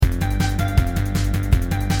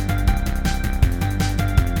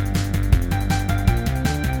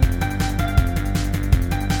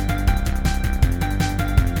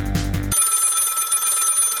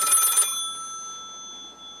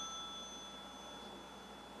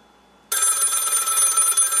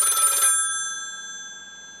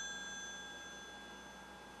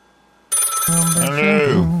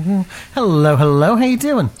Hello. Hello, hello. How you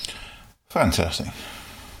doing? Fantastic.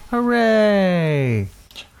 Hooray.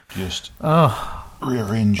 Just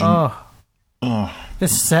rearranging.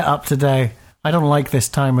 This setup today, I don't like this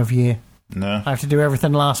time of year. No. I have to do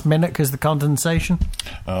everything last minute because the condensation.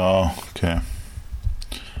 Oh, okay.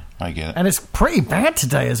 I get it. And it's pretty bad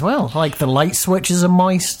today as well. Like the light switches are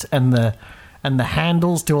moist and the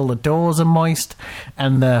handles to all the doors are moist.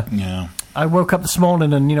 And Yeah. I woke up this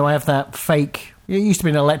morning and, I have that fake... It used to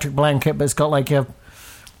be an electric blanket, but it's got like a...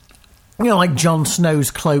 like Jon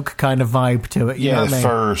Snow's cloak kind of vibe to it. You know what I mean?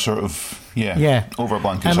 Fur sort of... Yeah. Over a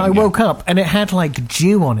blanket. And I woke up and it had like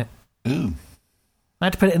dew on it. Ooh. I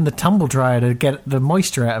had to put it in the tumble dryer to get the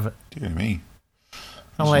moisture out of it. Dear me.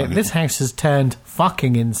 I'm like, this house has turned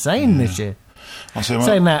fucking insane this year.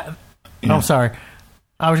 Saying that... Yeah. Oh, sorry.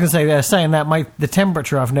 I was going to say, saying that the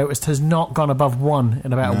temperature I've noticed has not gone above 1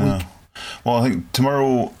 in about a week. Well, I think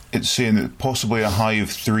tomorrow it's saying that possibly a high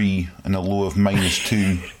of 3 and a low of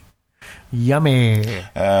 -2. Yummy.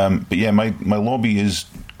 But yeah, my lobby is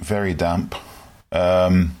very damp.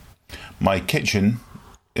 My kitchen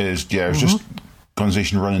is, it's just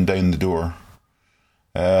condensation running down the door.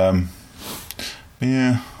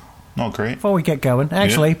 Yeah, not great. Before we get going,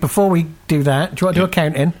 actually, before we do that, do you want to do a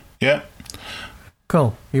count-in? Yeah.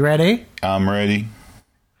 Cool. You ready? I'm ready.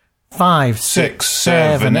 5, 6,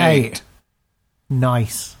 7, 8.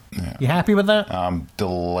 Nice. Yeah. You happy with that? I'm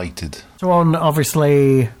delighted. So on,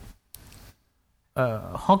 obviously,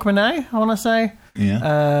 Hogmanay, I want to say.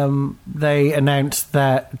 Yeah. They announced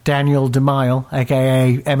that Daniel DeMille,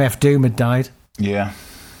 a.k.a. MF Doom, had died. Yeah.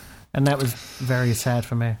 And that was very sad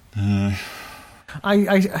for me. Who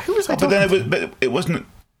was I talking to? But it wasn't...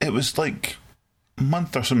 It was like a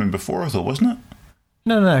month or something before, though, wasn't it?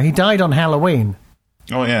 No. He died on Halloween.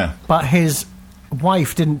 Oh, yeah. But his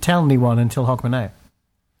wife didn't tell anyone until Hogmanay.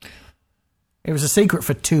 It was a secret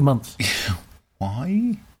for 2 months.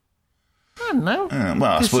 Why? I don't know. Well,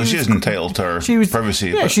 I suppose she is entitled to her privacy.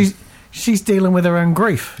 Yeah, but... she's dealing with her own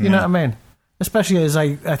grief. You know what I mean? Especially as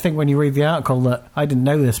I think when you read the article that I didn't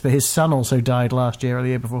know this, but his son also died last year or the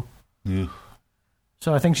year before. Yeah.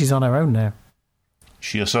 So I think she's on her own now.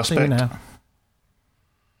 She a suspect? So,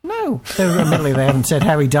 No. Admittedly, they haven't said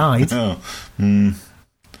how he died. Oh.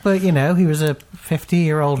 But, he was a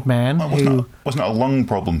 50-year-old man who... Wasn't a lung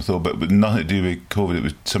problem, though, but with nothing to do with COVID. It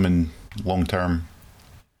was something long-term.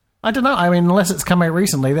 I don't know. I mean, unless it's come out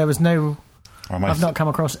recently, there was no... I've not come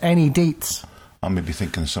across any deets. I may be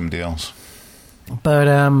thinking of somebody else. But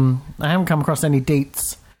I haven't come across any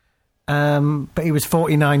deets. But he was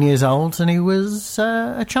 49 years old, and he was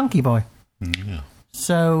a chunky boy. Yeah.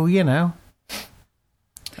 So,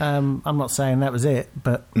 I'm not saying that was it,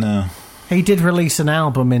 but... No. He did release an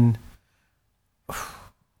album in...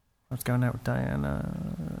 What's going out with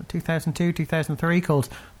Diana? 2002, 2003, called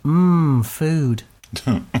Food.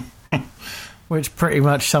 Which pretty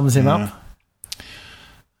much sums him up.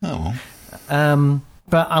 Oh, well.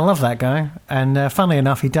 But I love that guy. And funnily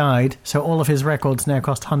enough, he died, so all of his records now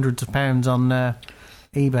cost hundreds of pounds on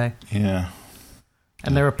eBay. Yeah.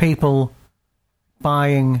 And there are people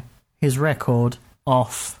buying his record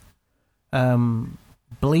off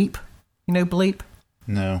Bleep. You know Bleep?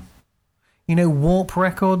 No. Warp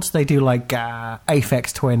Records? They do like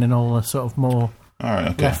Aphex Twin and all the sort of more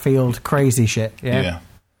left field crazy shit. Yeah.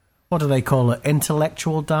 What do they call it?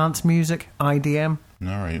 Intellectual dance music? IDM? All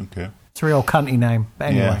right, okay. It's a real cunty name.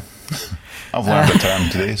 But anyway. Yeah. I've learned the term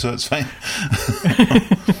today, so it's fine.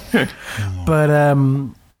 But,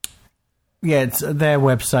 it's their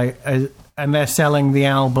website, and they're selling the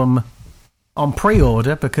album on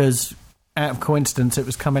pre-order because, out of coincidence, it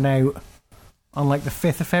was coming out on like the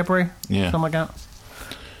 5th of February, something like that,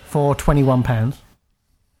 for £21.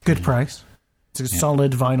 Good price. It's a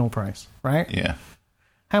solid vinyl price, right? Yeah.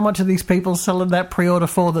 How much are these people selling that pre-order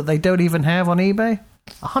for that they don't even have on eBay?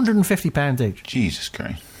 £150 each. Jesus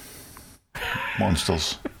Christ.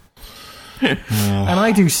 Monsters. And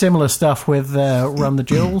I do similar stuff with Run the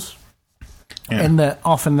Jewels. Yeah. In that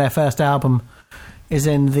often their first album is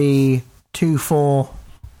in the 2-4-30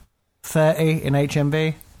 in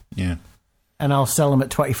HMV. Yeah. And I'll sell them at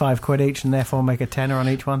 25 quid each and therefore make a tenner on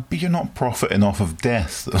each one. But you're not profiting off of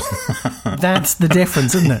death, though. That's the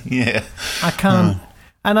difference, isn't it? Yeah. I can't...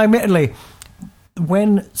 And admittedly,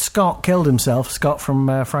 when Scott killed himself, Scott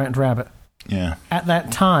from Frightened Rabbit, at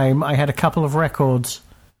that time I had a couple of records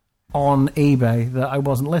on eBay that I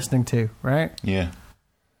wasn't listening to, right? Yeah.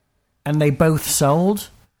 And they both sold,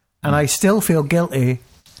 and I still feel guilty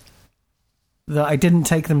that I didn't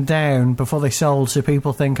take them down before they sold so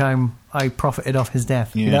people think I profited off his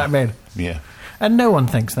death. Yeah. You know what I mean? Yeah. And no one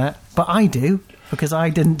thinks that, but I do. because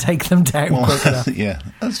I didn't take them down quick enough. Yeah,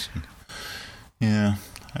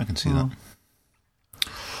 I can see that.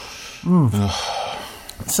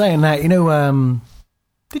 Saying that,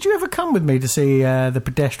 did you ever come with me to see the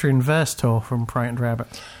Pedestrian Verse tour from Pride and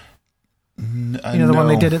Rabbit? The one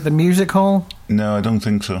they did at the music hall? No, I don't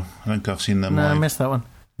think so. I think I've seen them live. No, I missed that one.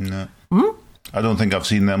 No. I don't think I've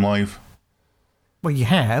seen them live. Well, you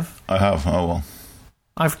have. I have. Oh, well.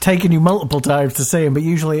 I've taken you multiple times to see them, but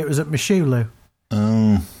usually it was at Mishulu.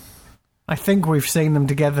 Oh. I think we've seen them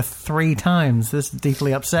together 3 times. This is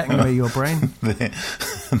deeply upsetting me, your brain.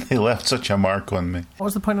 They left such a mark on me. What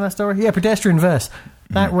was the point of that story? Yeah, Pedestrian Verse.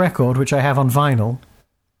 That record, which I have on vinyl,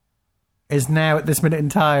 is now, at this minute in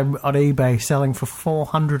time, on eBay, selling for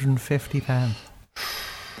 £450.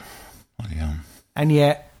 Oh, yeah. And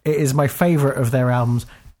yet, it is my favourite of their albums,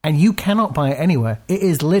 and you cannot buy it anywhere. It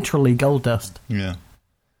is literally gold dust. Yeah.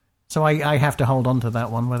 So I have to hold on to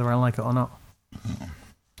that one, whether I like it or not. Oh.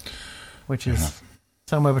 Which is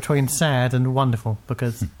somewhere between sad and wonderful,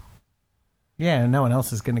 because, no one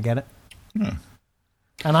else is going to get it. Yeah.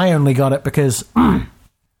 And I only got it because,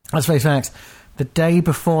 let's face facts, the day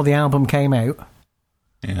before the album came out...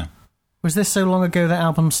 Yeah. Was this so long ago that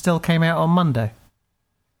album still came out on Monday?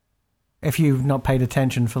 If you've not paid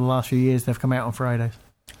attention for the last few years, they've come out on Fridays.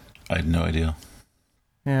 I had no idea.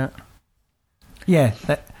 Yeah. Yeah.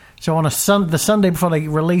 So on the Sunday before they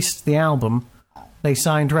released the album, they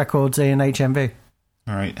signed records in HMV.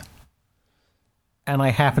 All right. And I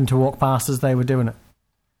happened to walk past as they were doing it.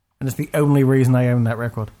 And it's the only reason I own that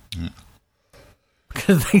record. Yeah.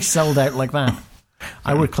 Because they sold out like that.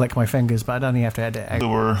 I would click my fingers, but I'd only have to edit it out. So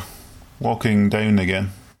we're locking down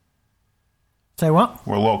again. Say what?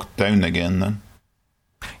 We're locked down again then.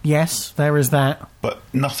 Yes, there is that. But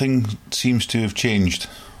nothing seems to have changed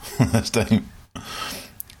this time.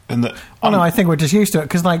 No, I think we're just used to it.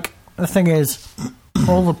 Because, the thing is,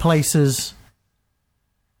 all the places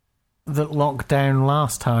that locked down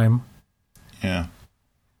last time... Yeah.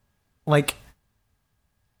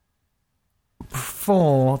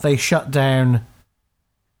 Before, they shut down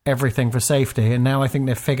everything for safety, and now I think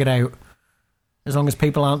they've figured out as long as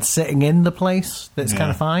people aren't sitting in the place, that's kind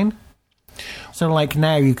of fine. So,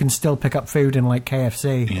 now you can still pick up food in,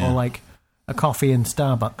 KFC or, a coffee in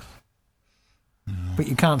Starbucks. Yeah. But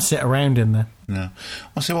you can't sit around in there. Yeah.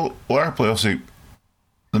 Our place, obviously,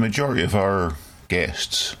 the majority of our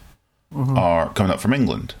guests are coming up from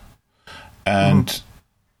England. And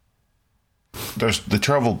there's the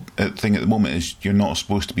travel thing at the moment is you're not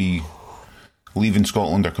supposed to be leaving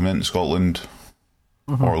Scotland or coming into Scotland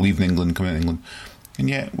or leaving England, coming into England. And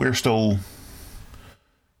yet we're still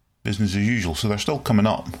business as usual. So they're still coming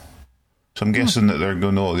up. So I'm guessing that they're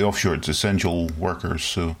going, the offshore, it's essential workers.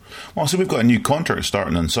 So we've got a new contract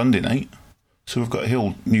starting on Sunday night. So we've got a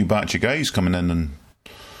whole new batch of guys coming in on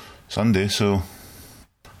Sunday. So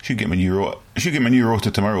I should get my new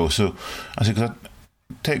rota tomorrow. So I said, because I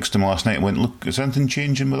texted him last night and went, look, is anything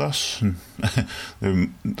changing with us? And the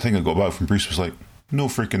thing I got back from Bruce was like, no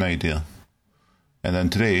freaking idea. And then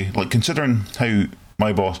today, considering how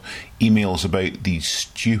my boss emails about the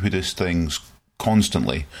stupidest things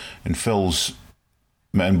constantly and fills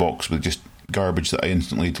my inbox with just garbage that I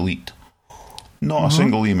instantly delete. Not a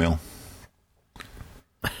single email.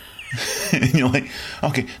 And you're like,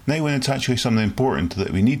 okay, now when it's actually something important that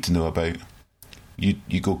we need to know about,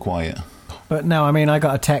 you go quiet. But no, I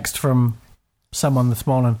got a text from someone this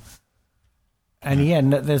morning,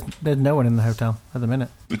 and there's no one in the hotel at the minute.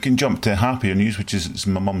 We can jump to happier news, which is it's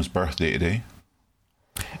my mum's birthday today.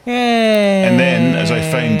 Yay! And then, as I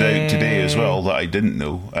found out today as well that I didn't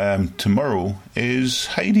know, tomorrow is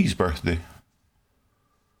Heidi's birthday.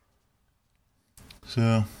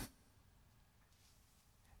 So,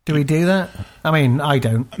 do we do that? I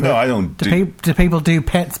don't. No, I don't. Do people do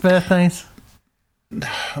pets' birthdays?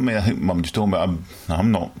 I think Mum just told me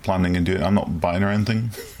I'm not planning on doing it. I'm not buying her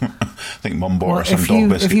anything. I think Mum bought her some dog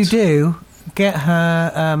biscuits. If you do, get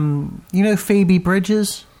her, Phoebe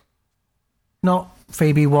Bridges? Not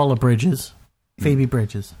Phoebe Waller-Bridges. Phoebe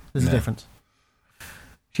Bridges. There's a difference.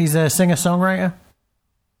 She's a singer-songwriter.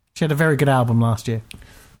 She had a very good album last year.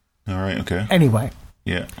 All right, okay. Anyway.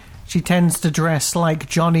 Yeah. She tends to dress like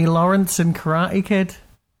Johnny Lawrence in Karate Kid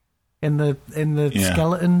in the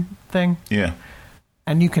skeleton thing. Yeah.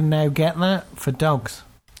 And you can now get that for dogs.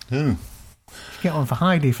 Ooh. Get one for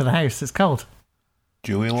Heidi for the house. It's called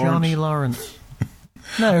Johnny Lawrence.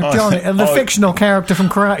 No, Johnny, the fictional character from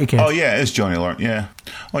Karate Kid. Oh, yeah, it is Johnny Lawrence, yeah.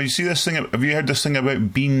 Oh, you see this thing? Have you heard this thing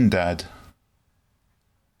about Bean Dad?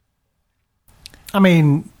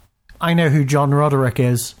 I know who John Roderick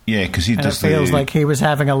is. Yeah, because he does. It feels like he was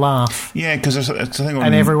having a laugh. Yeah, because it's a thing on,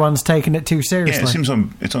 and everyone's taking it too seriously. Yeah, it seems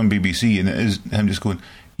it's on BBC, and it is him just going,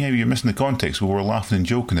 "Yeah, you're missing the context. Well, we're laughing and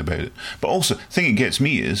joking about it." But also, the thing that gets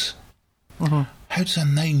me is, how does a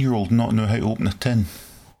 9-year-old not know how to open a tin?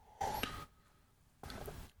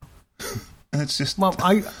 And it's just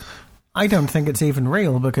I don't think it's even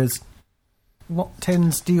real, because what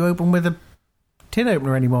tins do you open with a tin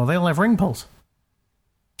opener anymore? They all have ring pulls.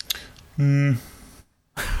 That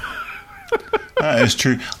is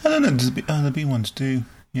true. I don't know. The B ones do.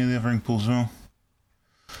 Yeah, they have ring pulls as well.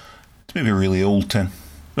 It's maybe a really old tin,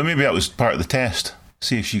 but maybe that was part of the test.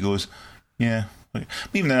 See if she goes, yeah.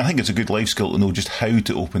 Even then, I think it's a good life skill to know just how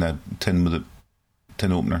to open a tin with a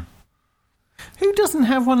tin opener. Who doesn't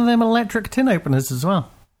have one of them electric tin openers as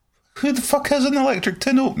well? Who the fuck has an electric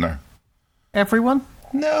tin opener? Everyone?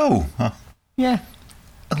 No. Yeah.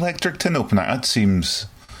 Electric tin opener, that seems...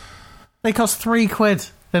 They cost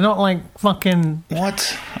 £3. They're not like fucking...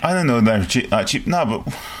 What? I don't know if they're cheap. No,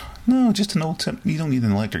 but... No, just an old tin. You don't need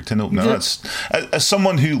an electric tin opener. That's, as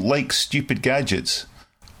someone who likes stupid gadgets,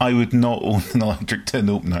 I would not own an electric tin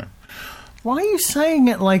opener. Why are you saying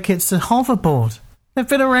it like it's a hoverboard? They've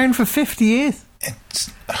been around for 50 years.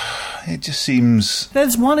 It just seems...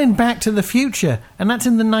 There's one in Back to the Future, and that's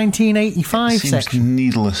in the 1985 section. It seems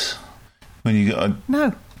needless when you got a...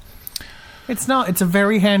 No. It's not. It's a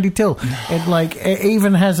very handy tool. It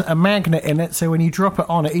even has a magnet in it, so when you drop it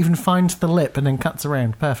on, it even finds the lip and then cuts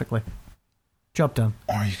around perfectly. Job done.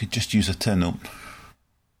 Or you could just use a tin opener.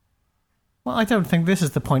 Well, I don't think this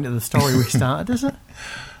is the point of the story we started, is it?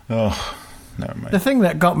 Oh, never mind. The thing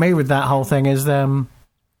that got me with that whole thing is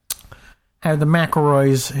how the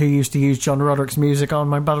McElroys, who used to use John Roderick's music on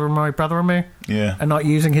My Brother and Me, are not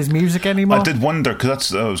using his music anymore. I did wonder, because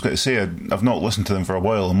that's I was going to say, I've not listened to them for a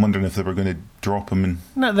while. I'm wondering if they were going to drop him.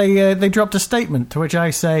 No, they dropped a statement, to which I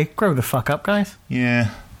say, grow the fuck up, guys. Yeah.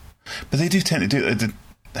 But they do tend to do it.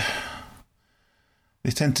 They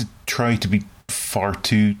tend to try to be far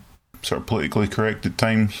too sort of politically correct at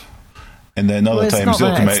times. And then other times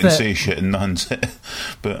they'll come out and say shit and nothing's it.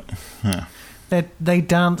 But, yeah. They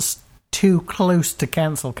dance too close to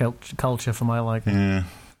cancel culture for my liking. Yeah.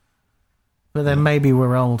 But then maybe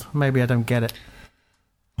we're old. Maybe I don't get it.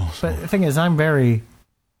 But the thing is, I'm very,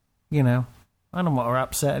 I don't want to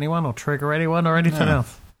upset anyone or trigger anyone or anything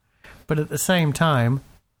else. But at the same time,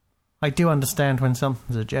 I do understand when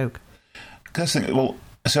something's a joke.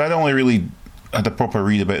 So I'd only really had a proper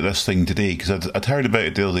read about this thing today, because I'd heard about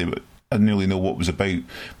it the other day, but I didn't really know what it was about,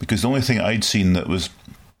 because the only thing I'd seen that was,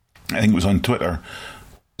 I think it was on Twitter,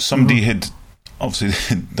 somebody had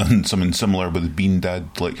obviously done something similar with the Bean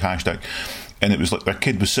Dad hashtag, and it was like their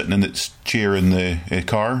kid was sitting in its chair in the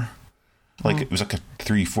car, it was like a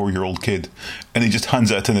 3-4-year-old kid, and he just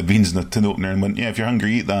hands out a tin of beans and a tin opener and went, yeah, if you're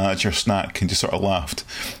hungry, eat that, it's your snack, and just sort of laughed.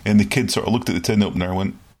 And the kid sort of looked at the tin opener and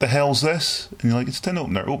went, the hell's this? And you're like, it's a tin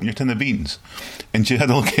opener, open your tin of beans. And she had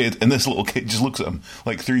a little kid, and this little kid just looks at him,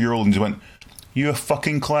 3-year-old, and just went, you a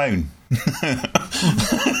fucking clown.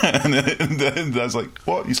 and I was like,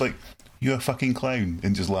 what? He's like, you a fucking clown,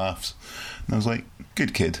 and just laughs. And I was like,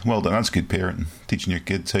 good kid, well done, that's good parenting, teaching your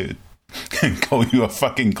kids how to call you a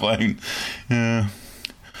fucking clown. Yeah.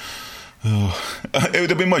 Oh. It would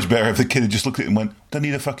have been much better if the kid had just looked at it and went, don't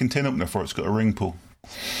need a fucking tin opener for it, it's got a ring pull.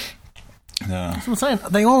 That's what I'm saying.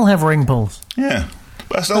 They all have ring pulls. Yeah.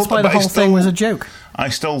 That's why the whole thing was a joke. I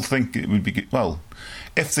still think it would be good. Well,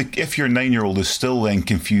 if your 9-year-old is still then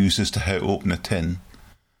confused as to how to open a tin,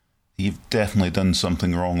 you've definitely done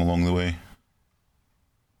something wrong along the way.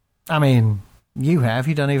 I mean, you have.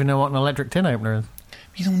 You don't even know what an electric tin opener is.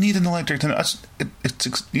 You don't need an electric tin.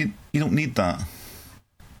 You don't need that.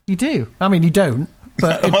 You do. I mean, you don't,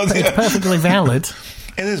 but it's perfectly valid.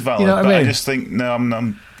 It is valid, you know what but I mean? I just think, no,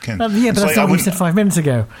 I'm yeah, but that's not what you said 5 minutes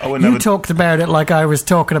ago. You talked about it like I was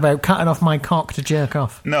talking about cutting off my cock to jerk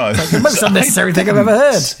off. No, it's like the most unnecessary thing I've ever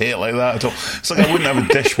heard. Say it like that at all. It's like I wouldn't have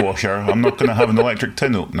a dishwasher. I'm not going to have an electric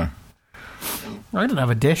tin opener. I don't have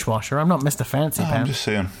a dishwasher. I'm not Mr. Fancy Pants. I'm just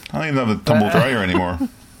saying. I don't even have a tumble dryer anymore.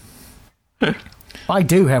 I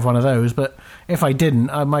do have one of those, but if I didn't,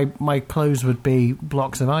 my clothes would be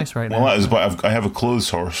blocks of ice right now. Well, that is why I have a clothes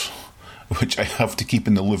horse, which I have to keep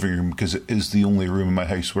in the living room because it is the only room in my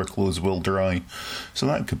house where clothes will dry. So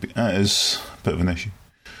that is a bit of an issue.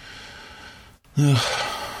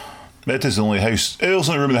 But it is the only house. It is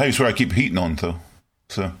the only room in the house where I keep heating on, though.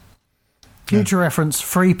 So, future reference: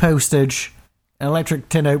 free postage. Electric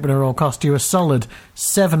tin opener will cost you a solid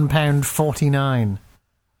 £7.49.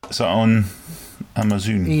 Is that on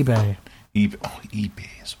Amazon? eBay.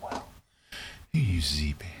 eBay as well. Who uses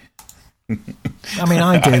eBay? I mean,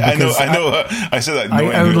 I do. Because I know. I said that.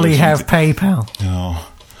 I only have PayPal.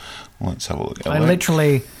 Oh, let's have a look. I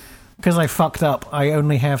literally, because I fucked up, I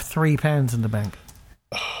only have £3 in the bank.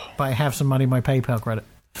 But I have some money in my PayPal credit.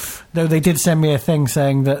 Though they did send me a thing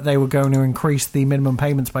saying that they were going to increase the minimum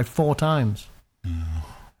payments by 4 times.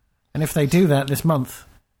 And if they do that this month,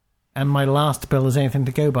 and my last bill is anything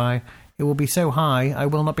to go by, it will be so high I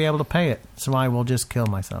will not be able to pay it. So I will just kill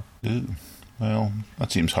myself. Ooh, well,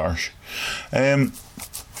 that seems harsh. You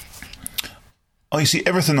see,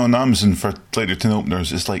 everything on Amazon for Clayton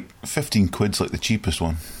openers is like 15 quid's like the cheapest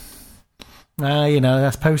one.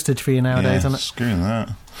 That's postage for you nowadays, isn't it? Screwing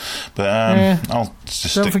that. But I'll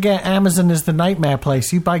just don't forget, Amazon is the nightmare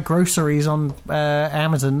place. You buy groceries on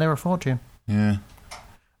Amazon, they're a fortune. Yeah.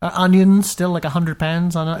 Onions still like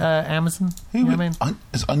 £100 on Amazon. You know what I mean?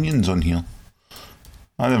 Is onions on here?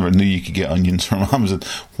 I never knew you could get onions from Amazon.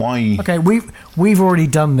 Why? Okay, we've already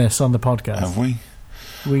done this on the podcast. Have we?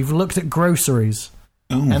 We've looked at groceries,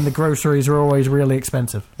 and the groceries are always really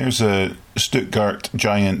expensive. There's a Stuttgart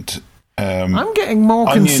giant. I'm getting more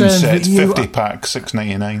onion concerned set, that you 50 pack,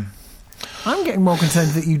 $6.99. I'm getting more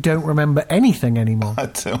concerned that you don't remember anything anymore. I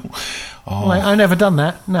don't. Oh. Like, I've never done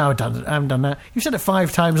that. No, I haven't done that. You've said it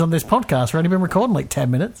 5 times on this podcast. We've only been recording like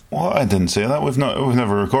 10 minutes. Well, I didn't say that. We've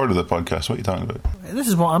never recorded the podcast. What are you talking about? This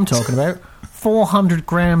is what I'm talking about. 400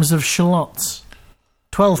 grams of shallots.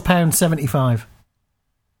 £12.75.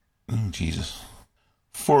 Oh, Jesus.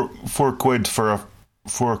 Four quid for a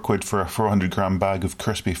 400-gram bag of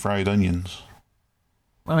crispy fried onions.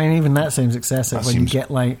 I mean, even that seems excessive when you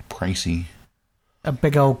get like pricey. A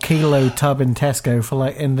big old kilo tub in Tesco for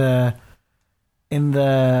like in the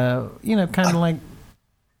kind of like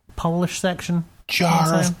Polish section.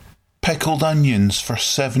 Jar of pickled onions for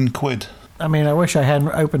 7 quid. I mean, I wish I hadn't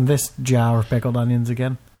opened this jar of pickled onions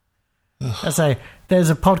again. I say,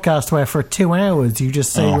 there's a podcast where for 2 hours you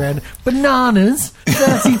just say around bananas,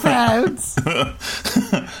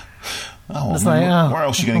 £30. It's like, where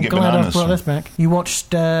else are you going to get bananas? I've brought this back. You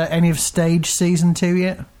watched any of Stage Season 2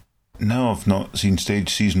 yet? No, I've not seen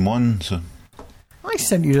Stage Season 1. So I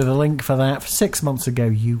sent you the link for that 6 months ago,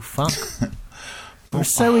 you fuck. It was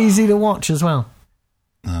so easy to watch as well.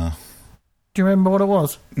 Do you remember what it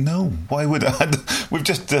was? No. Why would I? We've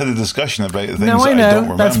just had a discussion about things no, I know. That I don't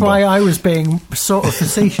remember. That's why I was being sort of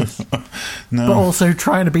facetious. No. But also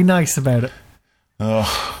trying to be nice about it.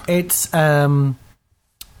 Oh. It's Michael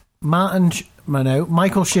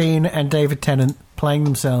Sheen and David Tennant playing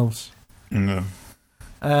themselves. No.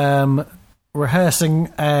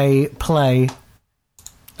 Rehearsing a play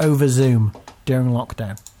over Zoom during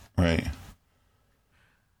lockdown. Right.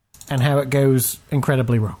 And how it goes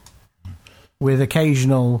incredibly wrong. With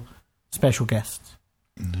occasional special guests.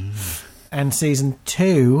 And season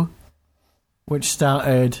 2, which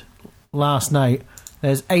started last night,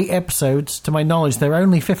 there's 8 episodes. To my knowledge, they're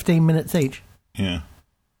only 15 minutes each. Yeah.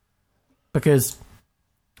 Because,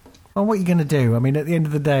 well, what are you going to do? I mean, at the end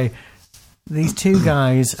of the day, these 2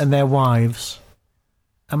 guys and their wives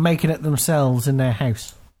are making it themselves in their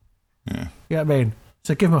house. Yeah. You know what I mean?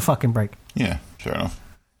 So give them a fucking break. Yeah, fair enough.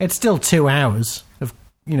 It's still 2 hours of,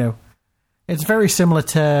 it's very similar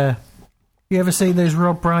to, you ever see those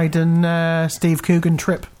Rob Brydon, Steve Coogan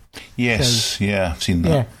Trip? Yes, yeah, I've seen that.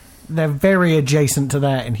 Yeah, they're very adjacent to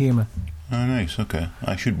that in humour. Oh, nice, okay.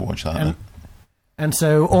 I should watch that then. And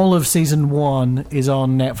so all of season 1 is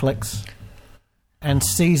on Netflix. And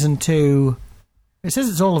season 2, it says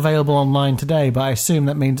it's all available online today, but I assume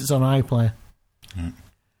that means it's on iPlayer. Yeah.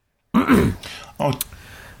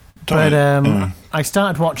 I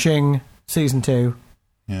started watching season 2.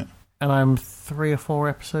 Yeah. And I'm 3 or 4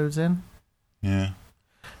 episodes in. Yeah.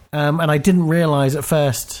 And I didn't realise at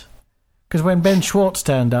first, because when Ben Schwartz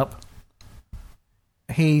turned up,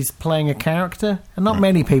 he's playing a character, and not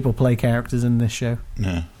many people play characters in this show.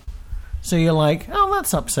 No. So you're like, oh,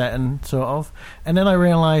 that's upsetting, sort of. And then I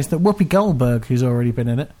realised that Whoopi Goldberg, who's already been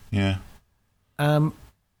in it,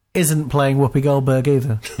 isn't playing Whoopi Goldberg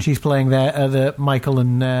either. She's playing the Michael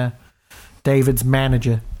and David's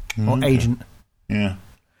manager or agent. Yeah.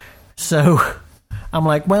 So I'm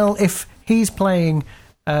like, well, if he's playing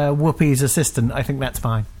Whoopi's assistant, I think that's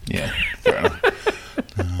fine. Yeah, fair enough.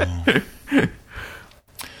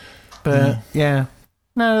 But yeah,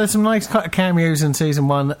 no, there's some nice cameos in season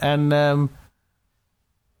 1, and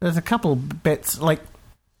there's a couple bits like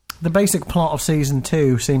the basic plot of season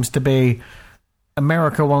 2 seems to be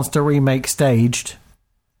America wants to remake Staged.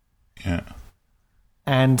 Yeah.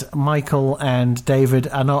 And Michael and David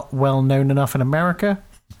are not well known enough in America.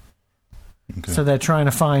 Okay. So they're trying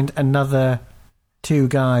to find another 2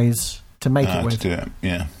 guys to make it with. To do it,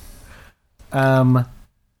 yeah.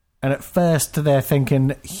 And at first they're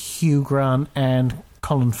thinking Hugh Grant and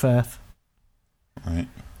Colin Firth. Right.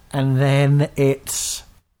 And then it's...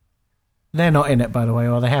 They're not in it, by the way,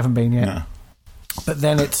 or they haven't been yet. No. But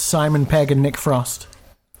then it's Simon Pegg and Nick Frost.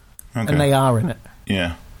 Okay. And they are in it.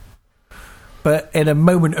 Yeah. But in a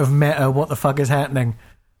moment of meta, what the fuck is happening?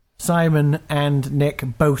 Simon and Nick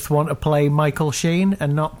both want to play Michael Sheen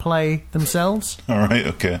and not play themselves. All right,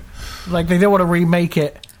 okay. Like, they don't want to remake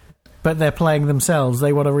it, but they're playing themselves.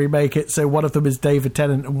 They want to remake it, so one of them is David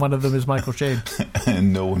Tennant and one of them is Michael Sheen.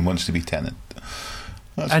 And no one wants to be Tennant.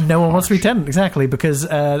 And no one wants to be Tennant, exactly, because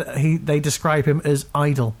they describe him as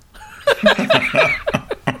idle.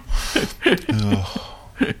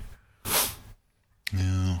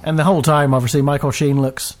 Yeah. And the whole time, obviously, Michael Sheen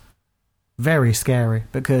looks very scary,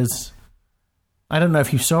 because I don't know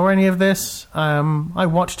if you saw any of this. I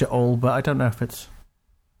watched it all, but I don't know if it's...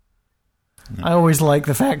 No. I always like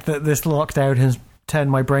the fact that this lockdown has turned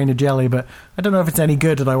my brain to jelly, but I don't know if it's any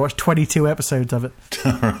good, and I watched 22 episodes of it.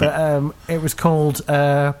 Right. But it was called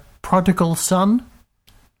Prodigal Son.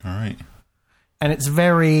 All right. And it's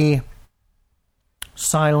very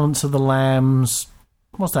Silence of the Lambs...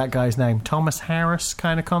 What's that guy's name? Thomas Harris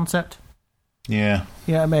kind of concept? Yeah.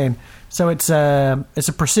 Yeah, I mean... So it's a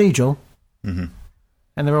procedural, mm-hmm.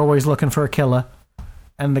 and they're always looking for a killer.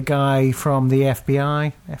 And the guy from the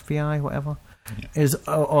FBI, whatever, is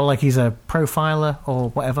or like he's a profiler or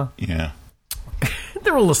whatever. Yeah,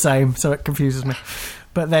 they're all the same, so it confuses me.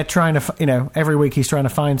 But they're trying to, every week he's trying to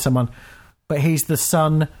find someone. But he's the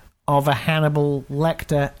son of a Hannibal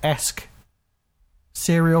Lecter-esque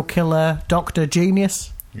serial killer, Dr.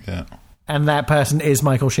 Genius. Yeah, and that person is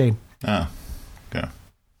Michael Sheen. Ah, okay.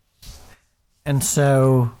 And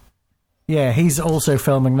so, yeah, he's also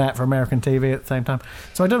filming that for American TV at the same time.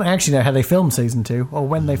 So I don't actually know how they filmed season 2 or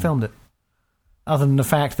when they filmed it, other than the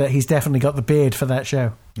fact that he's definitely got the beard for that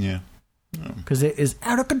show. Yeah. Because it is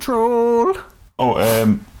out of control. Oh,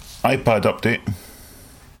 iPad update.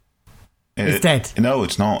 It's dead. No,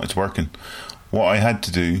 it's not. It's working. What I had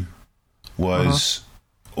to do was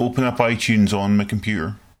open up iTunes on my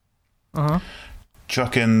computer,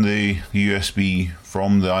 chuck in the USB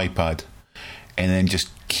from the iPad, and then just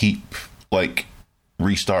keep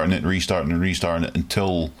restarting it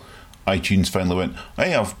until iTunes finally went,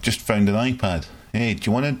 hey, I've just found an iPad. Hey, do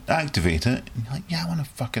you want to activate it? And you're like, yeah, I want to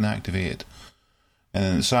fucking activate it. And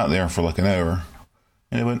then it sat there for an hour,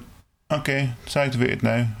 and it went, okay, it's activated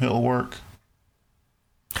now. It'll work.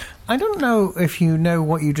 I don't know if you know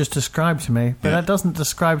what you just described to me, but that doesn't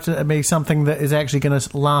describe to me something that is actually going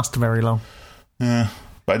to last very long. Yeah,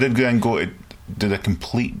 but I did then did a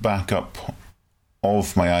complete backup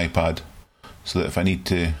of my iPad, so that if I need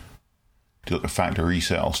to do a factory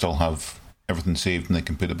reset, I'll still have everything saved and I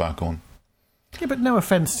can put it back on. Yeah, but no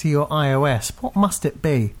offence to your iOS, what must it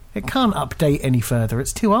be? It can't update any further,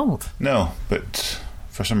 it's too old. No, but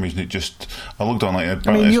for some reason I looked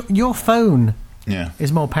on your phone Yeah.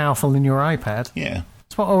 is more powerful than your iPad. Yeah.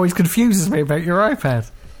 That's what always confuses me about your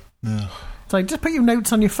iPad. No. It's like, just put your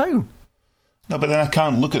notes on your phone. No, but then I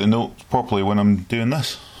can't look at the notes properly when I'm doing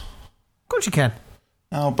this. Of course you can.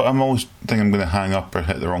 No, but I'm always thinking I'm going to hang up or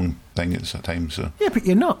hit the wrong thing at the time. So. Yeah, but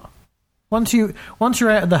you're not. Once you're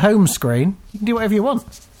out of the home screen, you can do whatever you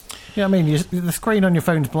want. You know what I mean? The screen on your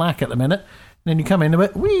phone's black at the minute, and then you come into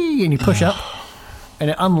it, whee, and you push up, and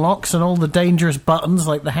it unlocks, and all the dangerous buttons,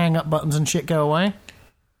 like the hang-up buttons and shit, go away.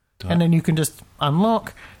 And then you can just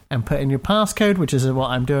unlock and put in your passcode, which is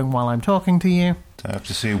what I'm doing while I'm talking to you. Do I have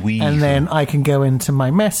to say wee? And then I can go into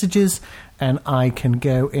my messages, and I can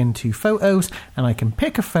go into photos, and I can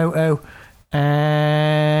pick a photo,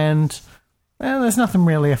 and well, there's nothing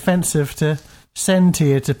really offensive to send to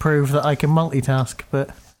you to prove that I can multitask,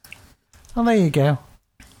 but oh, there you go.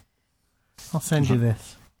 I'll send you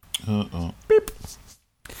this. Beep.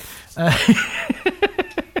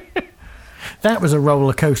 That was a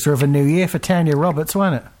roller coaster of a new year for Tanya Roberts,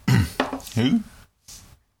 wasn't it? Who?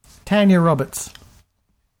 Tanya Roberts.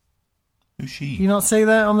 Who's she? You not see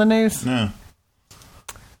that on the news? No.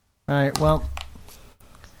 Right, well,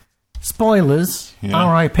 spoilers. Yeah.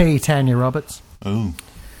 R.I.P. Tanya Roberts. Oh.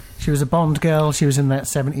 She was a Bond girl. She was in that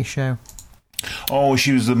 70s show. Oh,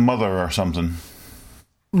 she was the mother or something.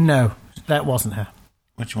 No, that wasn't her.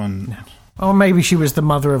 Which one? No. Or maybe she was the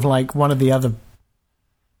mother of, one of the other...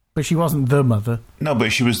 But she wasn't the mother. No,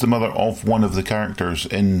 but she was the mother of one of the characters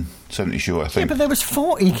in 70 Show, I think. Yeah, but there was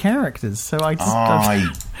 40 characters, so I just... I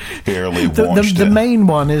barely watched it. The main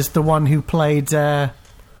one is the one who played Giovanni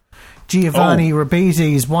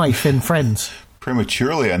Ribisi's wife in Friends.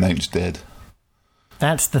 Prematurely announced dead.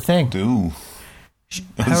 That's the thing. Ooh.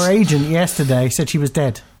 Her agent yesterday said she was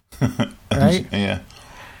dead. Right? Yeah.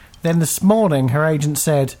 Then this morning, her agent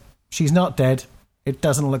said, she's not dead. It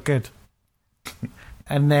doesn't look good.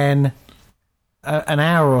 And then an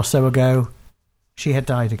hour or so ago, she had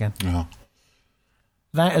died again. Yeah.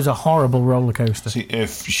 That is a horrible roller coaster. See,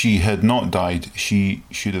 if she had not died, she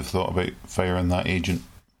should have thought about firing that agent.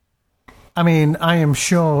 I mean, I am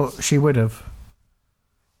sure she would have.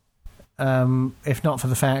 If not for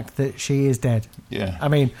the fact that she is dead. Yeah. I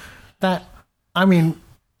mean,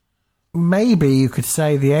 maybe you could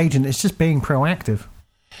say the agent is just being proactive.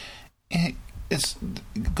 It's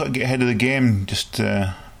got to get ahead of the game. Just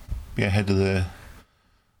be ahead of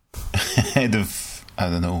I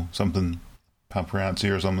don't know, something,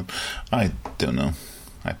 paparazzi or something. I don't know.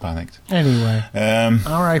 I panicked. Anyway,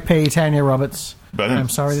 R.I.P. Tanya Roberts. But I'm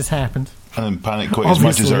sorry this happened. I didn't panic quite as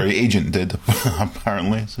much as our agent did,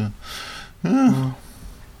 apparently. So, there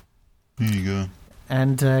you go.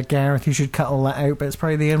 And Gareth, you should cut all that out, but it's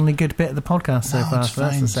probably the only good bit of the podcast so far. So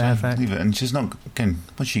that's the sad fact. Leave it. And she's not. Again,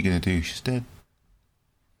 what's she going to do? She's dead.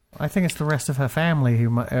 I think it's the rest of her family who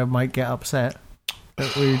might get upset.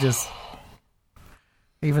 But we just,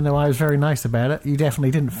 even though I was very nice about it, you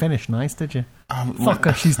definitely didn't finish nice, did you? Fuck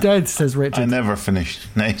her, she's dead, says Richard. I never finished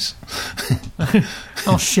nice.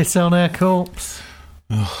 I'll shit on her corpse.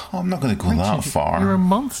 I'm not going to go that far. You're a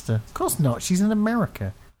monster. Of course not. She's in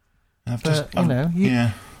America.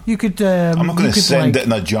 You could. I'm not going to send it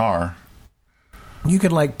in a jar. You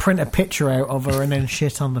could print a picture out of her and then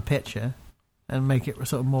shit on the picture and make it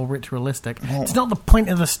sort of more ritualistic. Well, it's not the point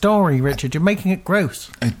of the story, Richard. You're making it gross.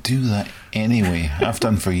 I do that anyway. I've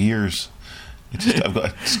done for years. I've got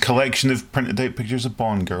a collection of printed out pictures of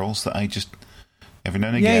Bond girls that I just every now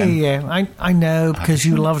and again. Yeah. I know, because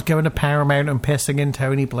you loved going to Paramount and pissing in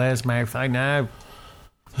Tony Blair's mouth. I know.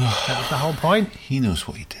 That was the whole point. He knows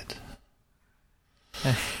what he did.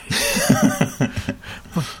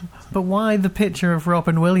 But why the picture of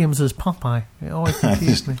Robin Williams as Popeye? It always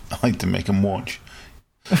confused me. I like to make him watch.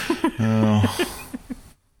 I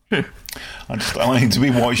like to be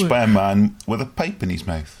watched by a man with a pipe in his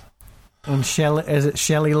mouth. And is it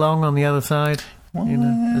Shelley Long on the other side? Well,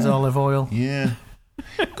 as olive oil. Yeah.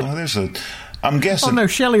 God, I'm guessing. Oh no,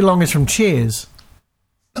 Shelley Long is from Cheers.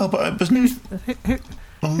 Oh, but it was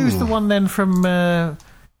who's the one then from The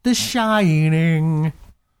Shining?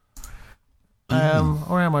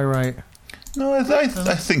 Or am I right? No,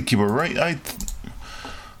 I think you were right.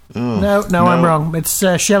 No, I'm wrong. It's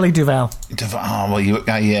Shelley Duvall. Oh, well,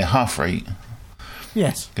 yeah, half right.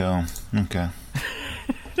 Yes. Go. Okay.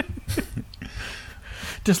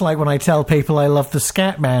 Just like when I tell people I love the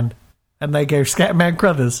Scatman, and they go, Scatman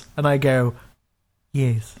Crothers, and I go,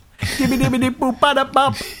 yes. Yeah, that.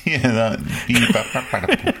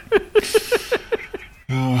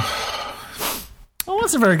 Oh,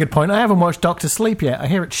 that's a very good point. I haven't watched Doctor Sleep yet. I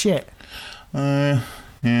hear it's shit. Yeah.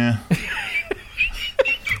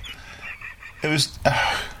 It was.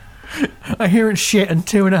 I hear it's shit and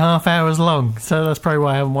 2.5 hours long, so that's probably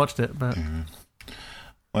why I haven't watched it. But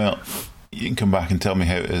well, you can come back and tell me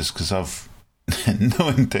how it is, because I've no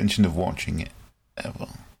intention of watching it ever.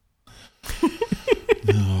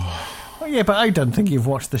 Oh, yeah, but I don't think you've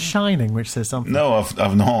watched The Shining, which says something. No,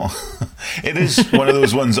 I've not. It is one of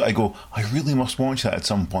those ones that I go, I really must watch that at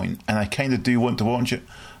some point, and I kind of do want to watch it.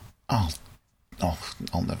 I'll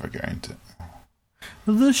never get into it.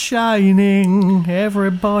 The Shining.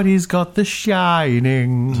 Everybody's got The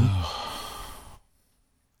Shining. It's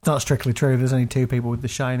not strictly true. There's only 2 people with The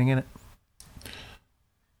Shining in it.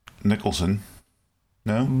 Nicholson.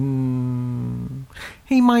 No?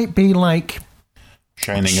 He might be like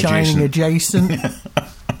Shining adjacent.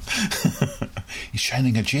 He's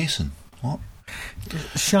Shining adjacent. What?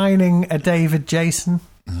 Shining a David Jason.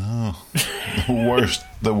 Oh,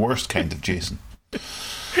 the worst kind of Jason. Oh.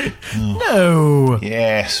 No.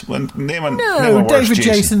 Yes. Name a David Jason.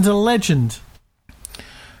 Jason's a legend.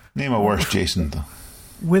 Name a worse Jason, though.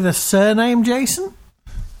 With a surname Jason?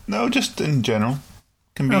 No, just in general.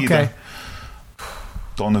 Can be okay. either.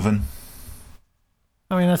 Donovan.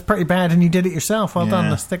 I mean, that's pretty bad, and you did it yourself. Well done.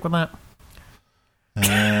 Let's stick with that.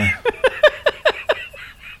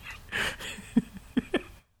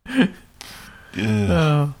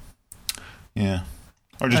 Yeah.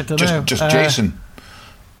 Or just Jason.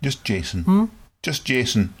 Just Jason. Just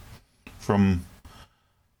Jason from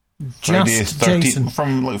Friday the 13th.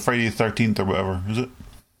 From Friday the 13th or whatever, is it?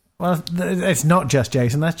 Well, it's not just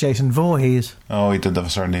Jason. That's Jason Voorhees. Oh, he did have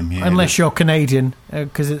a surname. Yeah, unless you're Canadian,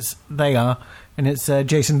 because they are, and it's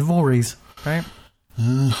Jason Voorhees, right?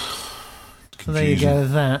 So there you go.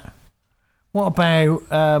 That. What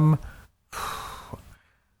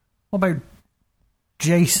about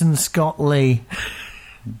Jason Scott Lee?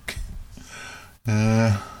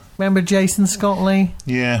 Remember Jason Scott Lee?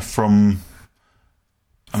 Yeah, from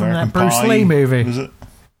American that Bruce Pie, Lee movie. Was it?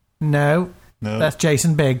 No. That's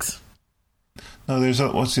Jason Biggs. No,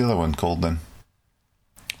 what's the other one called then?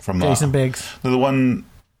 From Jason Biggs. The one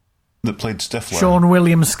that played Stifler. Sean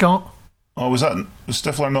William Scott. Oh, was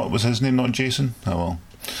Stifler not? Was his name not Jason? Oh well.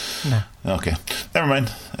 No. Okay, never mind.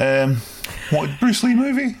 What Bruce Lee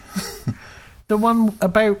movie? The one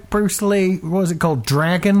about Bruce Lee. What was it called?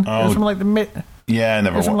 Dragon. Oh, it was from like yeah, I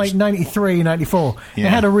never watched. It was from like 93, 94. Yeah. It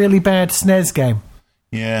had a really bad SNES game.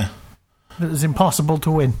 Yeah. It was impossible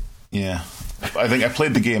to win. Yeah. I think I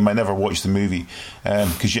played the game. I never watched the movie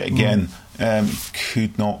because yet again,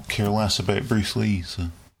 could not care less about Bruce Lee. So.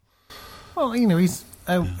 Well, he's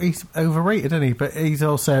overrated, isn't he? But he's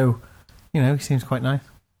also, he seems quite nice.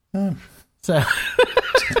 Oh. So.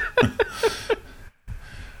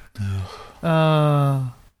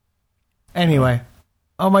 Anyway,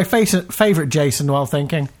 my favourite Jason while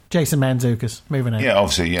thinking, Jason Mantzoukas. Moving on. Yeah,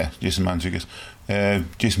 obviously, yeah, Jason Mantzoukas.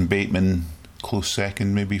 Jason Bateman, close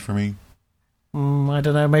second maybe for me. I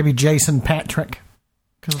don't know, maybe Jason Patrick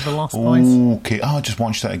because of the Lost Boys. Okay, I just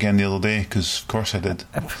watched that again the other day because of course I did.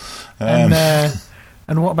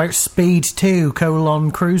 And what about Speed 2,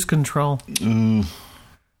 Cruise Control?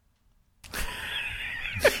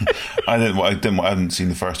 I hadn't seen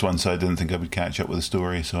the first one, so I didn't think I would catch up with the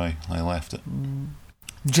story, so I left it.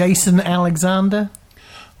 Jason Alexander?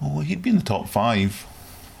 Oh, he'd be in the top 5.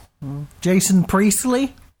 Jason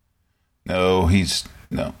Priestley? No,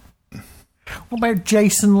 no. What about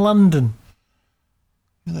Jason London?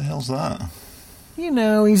 Who the hell's that?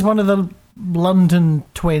 He's one of the London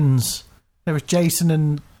twins. There was Jason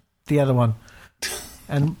and the other one.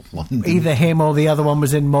 And either him or the other one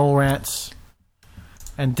was in Mallrats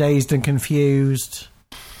and Dazed and Confused.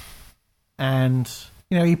 And,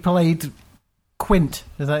 he played Quint.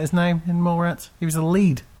 Is that his name in Mallrats? He was the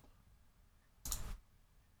lead.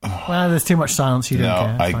 Well, there's too much silence. You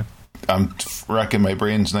don't care. I'm racking my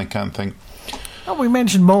brains and I can't think. Oh, we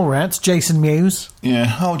mentioned Mallrats. Jason Mewes.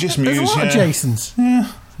 Yeah. Oh, Jason Mewes. There's a lot of Jasons.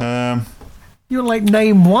 Yeah. You were like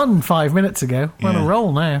name one 5 minutes ago. We're on a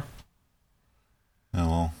roll now. Oh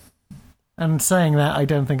well. And saying that, I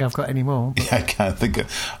don't think I've got any more. Yeah, I can't think.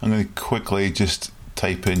 I'm going to quickly just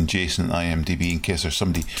type in Jason at IMDb in case there's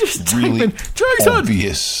somebody really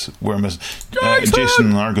obvious where I'm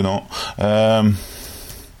Jason Argonaut.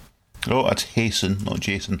 Oh, that's Hasten, not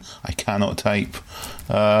Jason. I cannot type.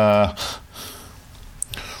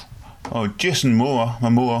 Jason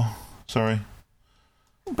Momoa. Sorry.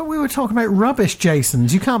 But we were talking about rubbish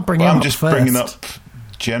Jasons. You can't bring him up first. I'm just bringing up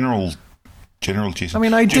general Jason. I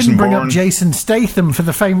mean, I didn't bring up Jason Statham for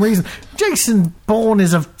the same reason. Jason Bourne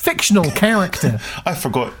is a fictional character. I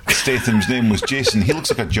forgot Statham's name was Jason. He looks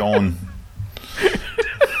like a John.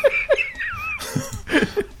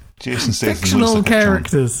 Jason Statham fictional looks like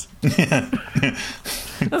characters. Yeah.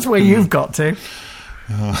 That's where you've got to.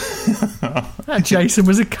 That Jason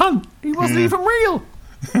was a cunt. He wasn't even real.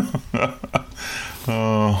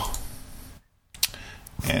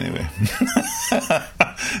 Anyway.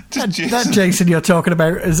 That Jason you're talking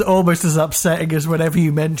about is almost as upsetting as whenever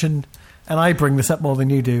you mention, and I bring this up more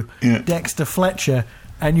than you do, Dexter Fletcher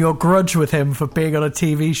and your grudge with him for being on a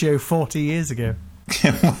TV show 40 years ago.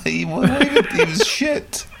 He was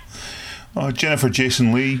shit. Oh, Jennifer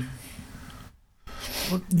Jason Leigh.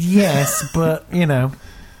 Well, yes, but,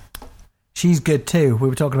 she's good too. We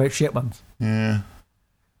were talking about shit ones. Yeah.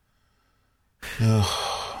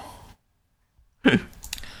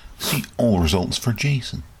 See all results for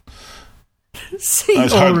Jason. See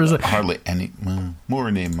all results. Hardly any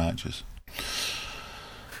more name matches.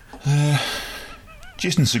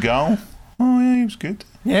 Jason Segel. Oh yeah, he was good.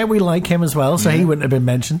 Yeah, we like him as well, so he wouldn't have been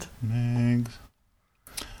mentioned. Megs.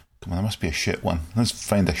 Come on, there must be a shit one. Let's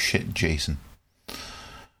find a shit Jason.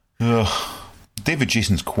 David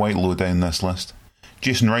Jason's quite low down this list.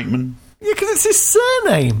 Jason Reitman. Yeah, because it's his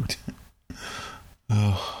surname.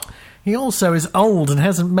 He also is old and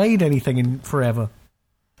hasn't made anything in forever.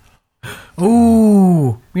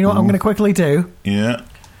 Ooh. You know what I'm going to quickly do? Yeah.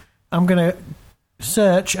 I'm going to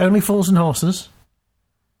search Only Fools and Horses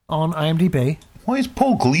on IMDb. Why is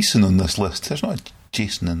Paul Gleason on this list? There's not a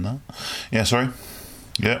Jason in that. Yeah, sorry.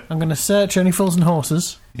 Yeah. I'm going to search Only Fools and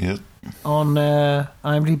Horses on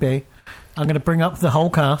IMDb. I'm going to bring up the whole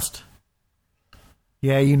cast.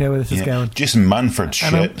 Yeah, you know where this is going. Jason Manford's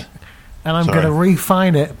shit. And I'm going to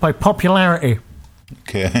refine it by popularity.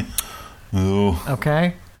 Okay. Oh.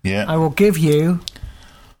 Okay? Yeah. I will give you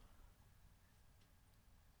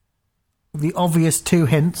the obvious 2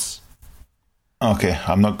 hints. Okay,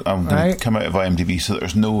 I'm going to come out of IMDb so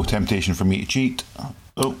there's no temptation for me to cheat.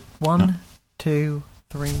 Oh. 1, 2,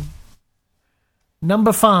 3,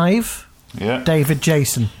 Number 5, Yeah. David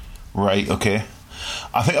Jason. Right, okay.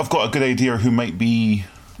 I think I've got a good idea who might be...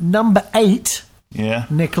 Number 8, Yeah.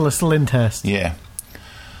 Nicholas Lyndhurst. Yeah.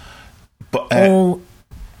 But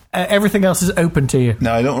everything else is open to you.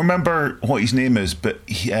 now, I don't remember what his name is, but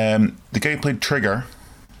the guy who played Trigger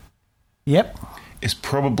Yep. is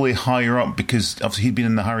probably higher up because obviously he'd been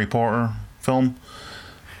in the Harry Potter film,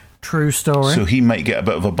 True story. so he might get a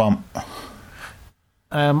bit of a bump.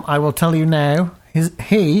 I will tell you now. His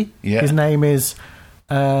name is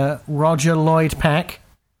Roger Lloyd Pack,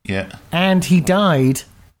 Yeah. and he died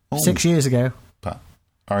 6 years ago. But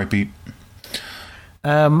R.I.P.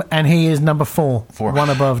 And he is number 4, 4. one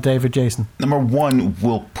above David Jason. Number 1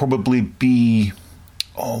 will probably be...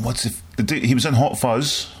 Oh, what's he was in Hot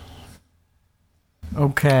Fuzz.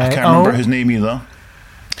 Okay. I can't remember his name either.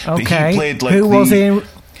 Okay. But he played like Who was he?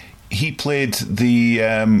 He played the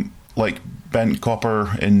like bent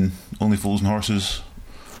copper in Only Fools and Horses.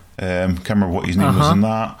 Can't remember what his name was in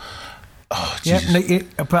that. Oh, Jesus. Yeah,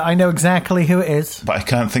 but I know exactly who it is. But I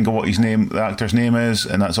can't think of what the actor's name is,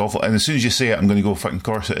 and that's awful. And as soon as you say it, I'm going to go, fucking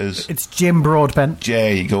course it is. It's Jim Broadbent.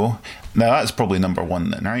 There you go. Now that's probably number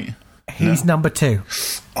 1 then, right? He's number 2.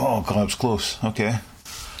 Oh, God, it was close. Okay.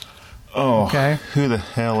 Oh, Okay. Who the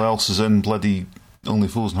hell else is in bloody Only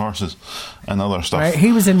Fools and Horses and other stuff? Right,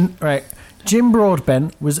 he was in... Right, Jim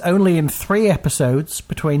Broadbent was only in 3 episodes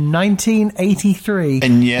between 1983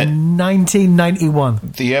 And yet- 1991.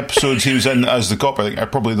 The episodes he was in as the cop, I think, are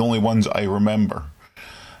probably the only ones I remember.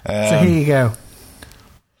 So here you go.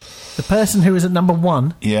 The person who was at number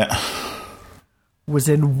 1 Yeah. was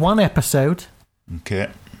in 1 episode Okay.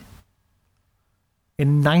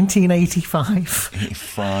 in 1985.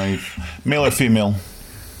 85. Male or female?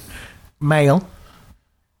 Male.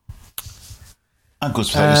 That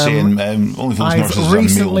goes without saying. Only Fools and Horses is I've a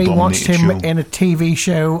recently watched male-dominated him show. in a TV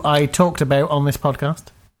show I talked about on this podcast.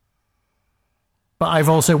 But I've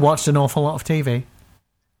also watched an awful lot of TV.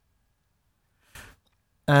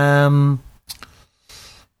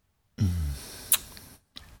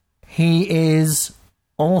 He is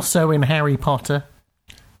also in Harry Potter.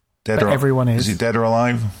 Dead but everyone is. Is he dead or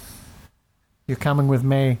alive? You're coming with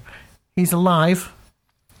me. He's alive.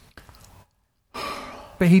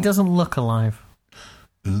 But he doesn't look alive.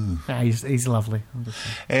 Ooh. Yeah, he's lovely.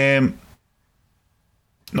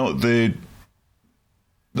 Not the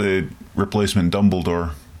replacement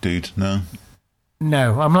Dumbledore dude, no.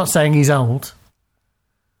 No, I'm not saying he's old.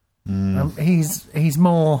 He's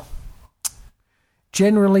more,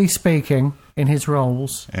 generally speaking, in his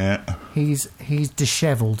roles. Yeah. He's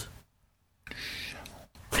dishevelled.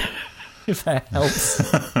 If that helps.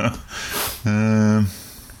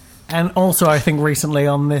 And also, I think recently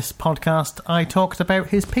on this podcast, I talked about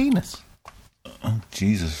his penis. Oh,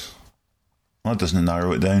 Jesus. Well, that doesn't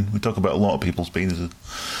narrow it down. We talk about a lot of people's penises.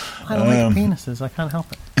 I like penises. I can't help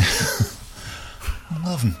it. I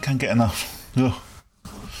love them. Can't get enough. Ugh.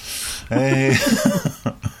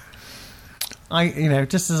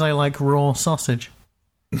 Just as I like raw sausage.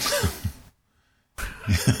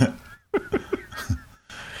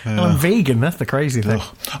 And I'm vegan, that's the crazy thing.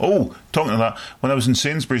 Oh, talking of that, when I was in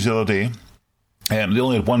Sainsbury's the other day, they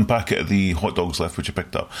only had 1 packet of the hot dogs left, which I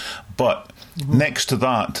picked up. But next to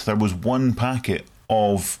that, there was 1 packet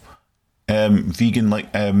of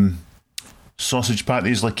vegan sausage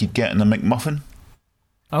patties like you'd get in a McMuffin.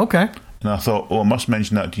 Okay. And I thought, I must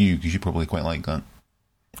mention that to you because you probably quite like that.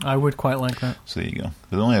 I would quite like that. So there you go.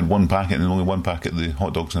 They only had 1 packet and only 1 packet of the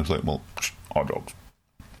hot dogs. And I was like, well, hot dogs.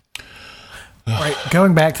 Right,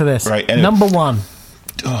 going back to this. Right, anyway. Number 1.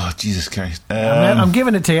 Oh, Jesus Christ. I'm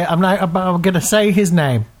giving it to you. I'm going to say his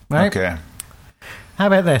name. Right? Okay. How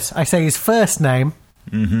about this? I say his first name.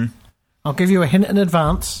 Mm-hmm. I'll give you a hint in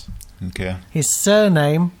advance. Okay. His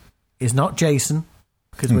surname is not Jason,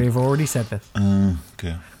 because we've already said this.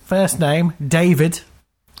 Okay. First name, David.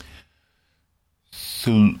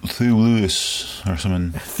 Thewlis or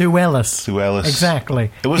something. Thewellis. Exactly.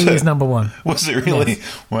 He is number 1. Was it really?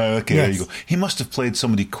 Yes. Well, okay, Yes. there you go. He must have played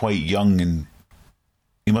somebody quite young, and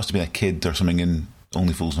he must have been a kid or something in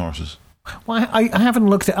Only Fools and Horses. Well, I haven't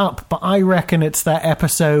looked it up, but I reckon it's that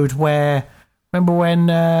episode where... Remember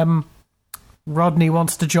when Rodney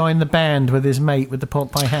wants to join the band with his mate with the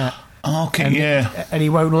pork pie hat? Okay, and, yeah. And he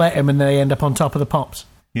won't let him, and they end up on top of the pops.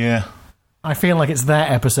 Yeah. I feel like it's that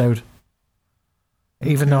episode.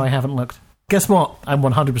 Even though I haven't looked. Guess what? I'm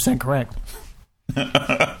 100% correct. Isn't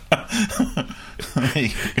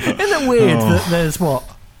it weird that there's,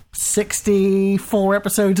 64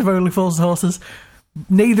 episodes of Only Fools and Horses?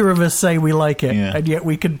 Neither of us say we like it, and yet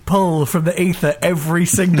we could pull from the ether every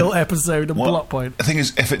single episode and plot point. The thing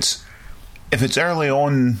is, if it's early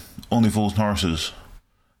on Only Fools and Horses,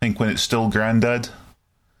 I think when it's still Grandad,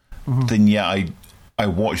 then yeah, I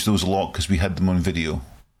watch those a lot because we had them on video.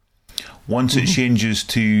 Once it changes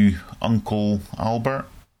to Uncle Albert.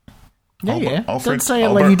 Yeah. Alfred? Don't say it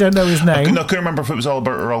like you don't know his name. I couldn't remember if it was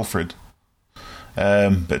Albert or Alfred.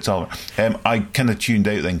 But it's Albert. I kind of tuned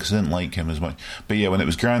out then because I didn't like him as much. But yeah, when it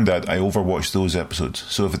was Grandad, I overwatched those episodes.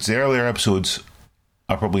 So if it's the earlier episodes,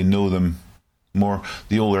 I probably know them more.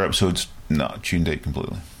 The older episodes, tuned out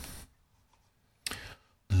completely.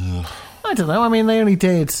 I don't know. I mean, they only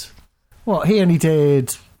did... What? He only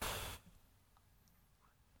did...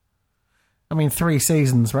 3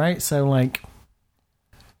 seasons, right? So,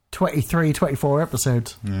 23, 24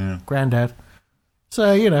 episodes. Yeah. Grandad.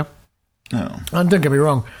 So, No. And don't get me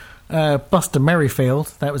wrong, Buster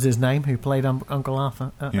Merrifield, that was his name, who played Uncle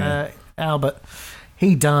Arthur, Albert,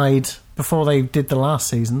 he died before they did the last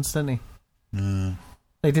seasons, didn't he? Yeah.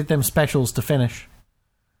 They did them specials to finish.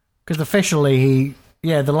 Because officially,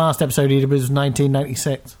 the last episode he did was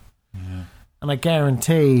 1996. Yeah. And I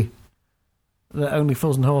guarantee that Only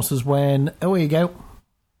Fools and Horses went, here you go,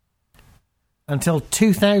 until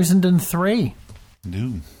 2003.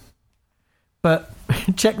 No. But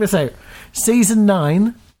check this out. Season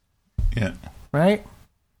 9. Yeah. Right?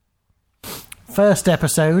 First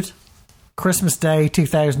episode, Christmas Day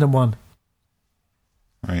 2001.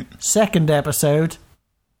 Right. Second episode,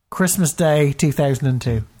 Christmas Day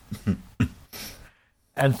 2002.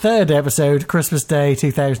 And third episode, Christmas Day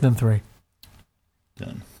 2003.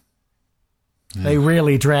 Done. Yeah. They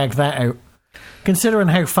really dragged that out. Considering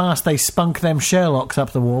how fast they spunk them Sherlocks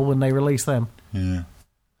up the wall when they released them. Yeah.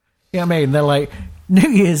 You know what I mean? They're like, New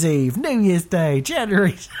Year's Eve, New Year's Day,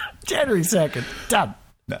 January 2nd, done.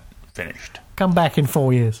 No, finished. Come back in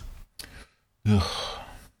 4 years. Ugh.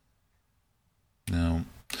 No.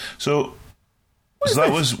 So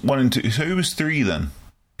that was 1 and 2. So who was 3 then?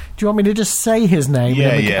 Do you want me to just say his name?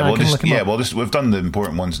 We've done the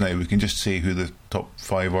important ones now. We can just say who the top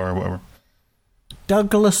 5 are or whatever.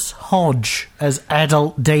 Douglas Hodge as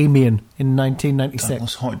adult Damien in 1996.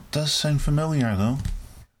 Douglas Hodge does sound familiar, though.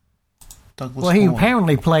 He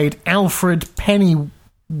apparently played Alfred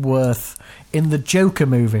Pennyworth in the Joker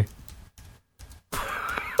movie.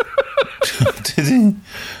 Did he?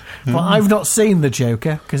 Well, I've not seen the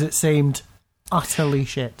Joker because it seemed utterly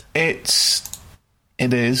shit. It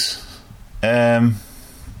is. I'm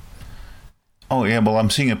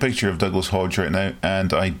seeing a picture of Douglas Hodge right now,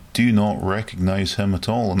 and I do not recognise him at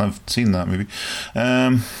all. And I've seen that movie.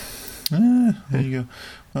 There you go.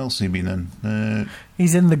 What else has he been in?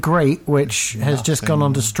 He's in The Great, which has just gone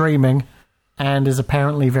on to streaming and is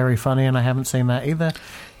apparently very funny, and I haven't seen that either.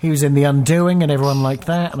 He was in The Undoing, and everyone liked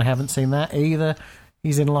that, and I haven't seen that either.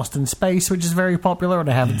 He's in Lost in Space, which is very popular, and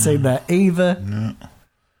I haven't seen that either. No.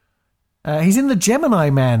 He's in The Gemini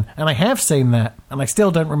Man, and I have seen that, and I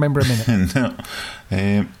still don't remember him in it. No.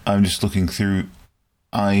 I'm just looking through.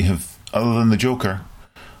 Other than The Joker,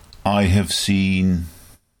 I have seen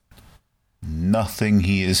nothing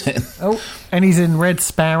he is in. Oh, and he's in Red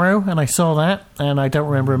Sparrow, and I saw that, and I don't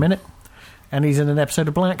remember him in it. And he's in an episode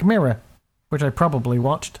of Black Mirror, which I probably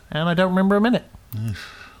watched, and I don't remember him in it.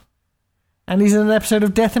 And he's in an episode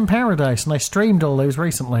of Death in Paradise, and I streamed all those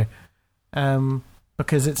recently,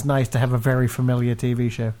 because it's nice to have a very familiar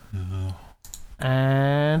TV show.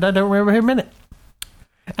 And I don't remember him in it.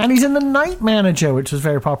 And he's in The Night Manager, which was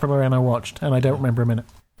very popular, and I watched, and I don't remember him in it.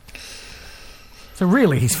 So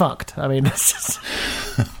really, he's fucked. I mean, it's just...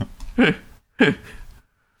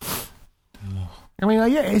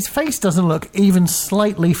 his face doesn't look even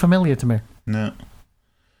slightly familiar to me. No.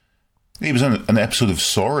 He was on an episode of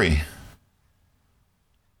Sorry.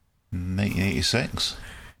 1986.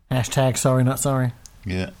 Hashtag sorry, not sorry.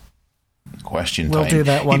 Yeah. Question we'll time. Do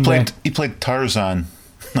that one day. He played Tarzan,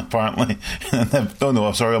 apparently. Oh no,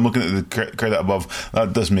 I'm sorry, I'm looking at the credit above.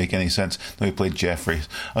 That doesn't make any sense. No, he played Jeffrey.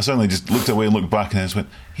 I suddenly just looked away and looked back and then just went,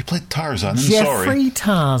 he played Tarzan in Sorry. Jeffrey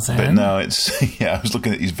Tarzan? But no, it's... Yeah, I was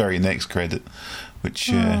looking at his very next credit, which...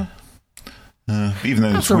 even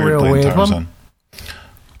though it's weird playing weird Tarzan. One.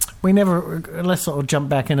 We never... Let's sort of jump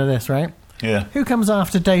back into this, right? Yeah. Who comes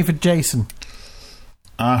after David Jason?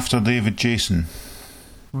 After David Jason?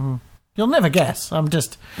 Mm-hmm. You'll never guess. I'm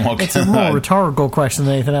just... Okay. It's a more rhetorical question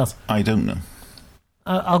than anything else. I don't know.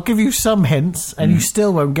 I'll give you some hints, and you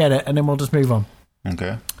still won't get it, and then we'll just move on.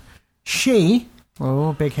 Okay. She...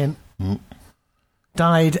 Oh, big hint. Ooh.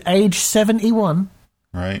 Died age 71.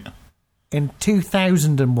 Right. In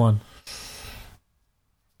 2001.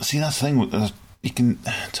 See, that's the thing.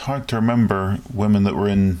 It's hard to remember women that were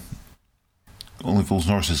in Only Fools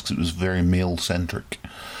and Horses because it was very male-centric.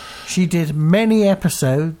 She did many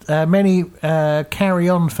episodes, many Carry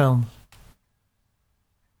On films,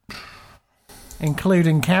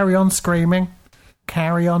 including Carry On Screaming,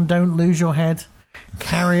 Carry On Don't Lose Your Head,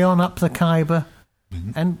 Carry On Up the Khyber,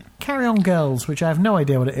 and Carry On Girls, which I have no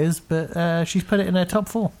idea what it is, but she's put it in her top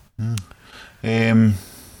 4.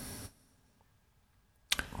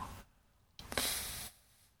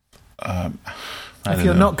 If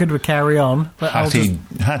you're not good with Carry On, but Hattie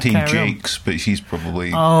Jakes, but she's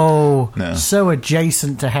probably so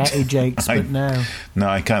adjacent to Hattie Jakes, but no. No,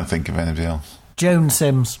 I can't think of anybody else. Joan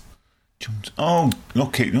Sims. Oh,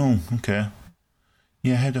 okay. Oh, okay.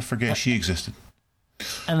 Yeah, how did I forget she existed?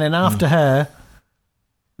 And then after her,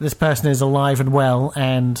 this person is alive and well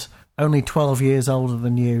and only 12 years older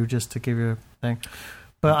than you, just to give you a thing.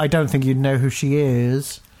 But I don't think you'd know who she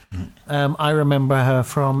is. I remember her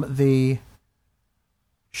from the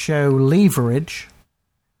show Leverage.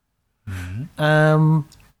 It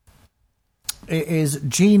is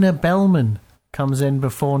Gina Bellman comes in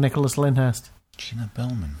before Nicholas Lyndhurst. Gina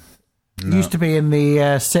Bellman? No. Used to be in the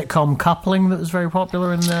sitcom Coupling that was very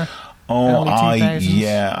popular in the early 2000s.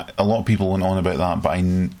 Yeah, a lot of people went on about that, but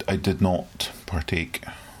I did not partake.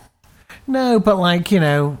 No, but like, you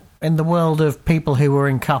know, in the world of people who were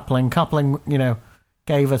in Coupling, you know,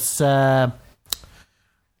 gave us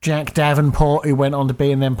Jack Davenport, who went on to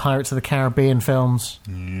be in them Pirates of the Caribbean films,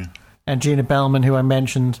 and Gina Bellman, who I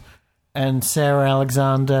mentioned, and Sarah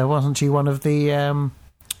Alexander. Wasn't she one of the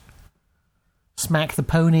Smack the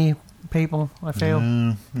Pony people, I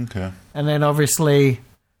feel? Okay. And then obviously,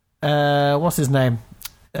 what's his name?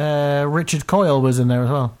 Richard Coyle was in there as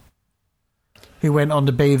well, who went on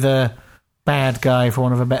to be the bad guy, for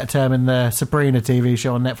want of a better term, in the Sabrina TV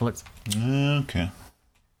show on Netflix. Okay.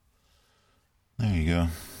 There you go.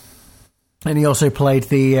 And he also played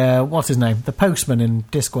the, what's his name? The postman in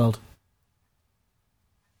Discworld.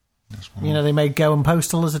 You know, they made Go and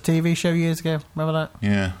Postal as a TV show years ago. Remember that?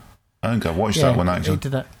 Yeah. I think I watched that one, actually. He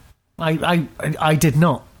did that. I did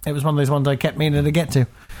not. It was one of those ones I kept meaning to get to.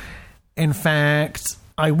 In fact,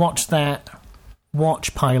 I watched that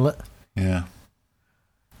Watch pilot. Yeah.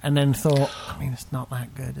 And then thought, I mean, it's not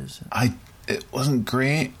that good, is it? It wasn't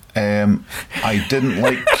great. I didn't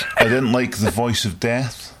like the voice of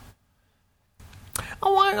death.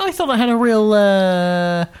 Oh, I thought I had a real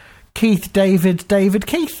David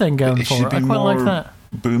Keith thing going for it. I quite like that.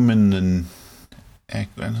 Booming and I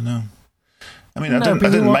don't know. I mean, I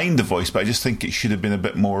didn't mind the voice, but I just think it should have been a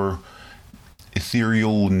bit more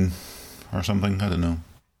ethereal or something. I don't know.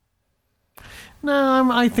 No,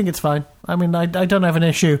 I think it's fine. I mean, I don't have an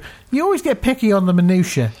issue. You always get picky on the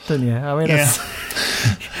minutiae, don't you? I mean,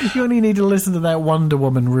 you only need to listen to that Wonder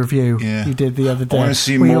Woman review you did the other day. I want to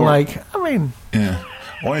see more. You're like, I mean... Yeah.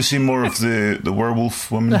 I want to see more of the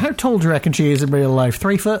werewolf woman. Now, how tall do you reckon she is in real life?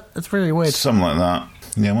 3 foot? That's really weird. Something like that.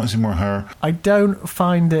 Yeah, I want to see more of her. I don't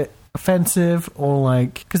find it offensive or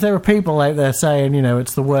like... Because there are people out there saying, you know,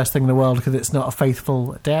 it's the worst thing in the world because it's not a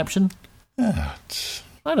faithful adaptation. Yeah,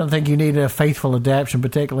 I don't think you need a faithful adaptation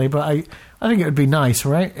particularly, but I think it would be nice,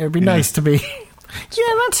 right? It would be nice to be...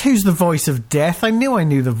 yeah, that's who's the voice of death. I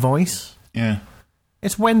knew the voice. Yeah.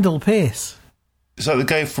 It's Wendell Pierce. Is that the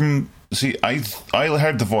guy from... See, I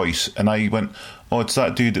heard the voice and I went, oh, it's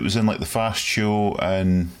that dude that was in like the Fast Show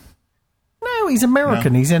and... No, he's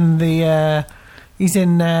American. No? He's in the...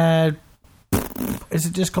 is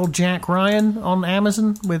it just called Jack Ryan on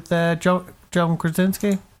Amazon with John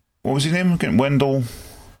Krasinski? What was his name again? Wendell...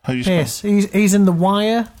 How do you spell? Yes, he's in The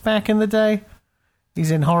Wire back in the day. He's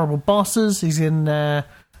in Horrible Bosses. He's in...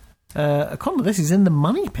 according to this, he's in The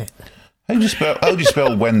Money Pit. How do you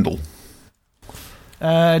spell Wendell?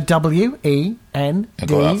 Wendell.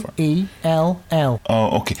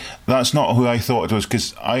 Oh, okay. That's not who I thought it was,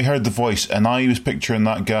 because I heard the voice and I was picturing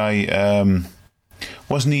that guy.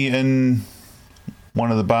 Wasn't he in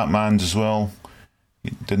one of the Batmans as well?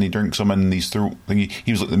 Didn't he drink some in his throat thingy?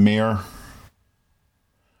 He was like the mayor,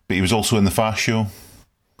 but he was also in the Fast Show.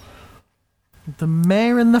 The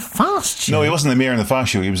mayor in the Fast Show? No, he wasn't the mayor in the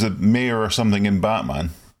Fast Show. He was the mayor or something in Batman,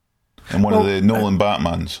 in one of the Nolan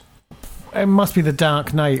Batmans. It must be the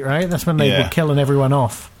Dark Knight, right? That's when they were killing everyone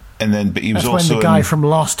off. And then, but he was That's also when the guy from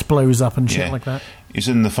Lost blows up and shit like that. He's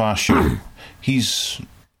in the Fast Show. He's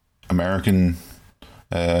American.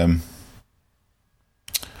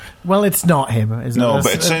 Well, it's not him, is it? No,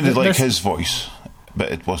 but it sounded like his voice,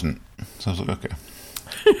 but it wasn't. So I was like, okay.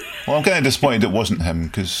 Well, I'm kind of disappointed it wasn't him,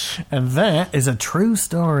 because... And that is a true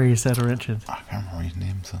story, said Richard. I can't remember his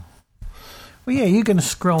name, though. Well, yeah, you're going to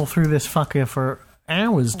scroll through this fucker for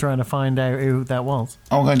hours trying to find out who that was.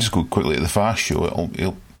 I'm going to just go quickly at the Fast Show.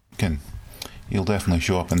 He'll definitely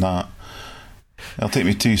show up in that. It'll take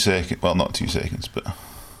me 2 seconds. Well, not 2 seconds, but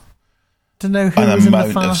to know who was in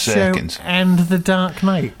the Fast Show and The Dark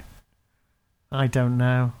Knight. I don't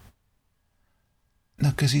know. No,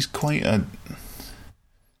 because he's quite a.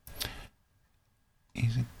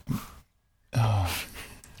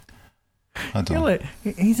 I don't know.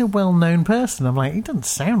 He's a well-known person. I'm like, he doesn't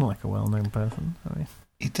sound like a well-known person. I mean,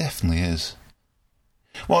 he definitely is.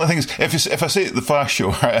 Well, the thing is, if I say The Fast Show,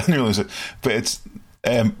 right, I didn't realise it, but it's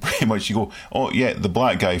pretty much you go, oh yeah, the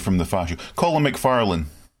black guy from The Fast Show, Colin McFarlane.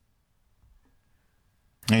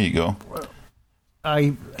 There you go.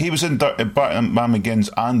 He was in Batman Begins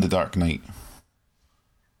and The Dark Knight.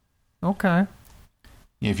 Okay.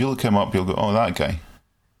 Yeah, if you look him up, you'll go, oh, that guy.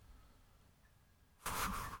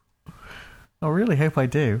 I really hope I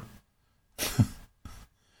do.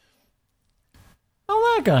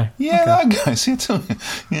 Oh, that guy. Yeah, okay. That guy. See,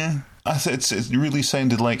 yeah, it really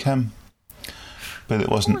sounded like him, but it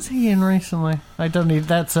wasn't. What was he in recently? I don't need.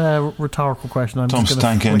 That's a rhetorical question. I'm Tom's just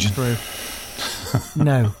going Tank Engine. Through.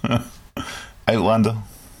 No. Outlander.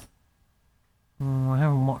 I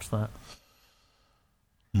haven't watched that.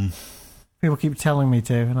 People keep telling me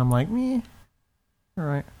to, and I'm like, meh. All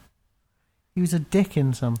right. He was a dick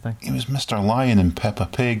in something. He was Mr. Lion in Peppa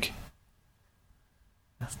Pig.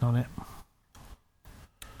 That's not it.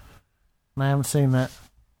 I haven't seen that.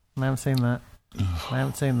 I haven't seen that. I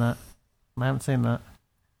haven't seen that. I haven't seen that.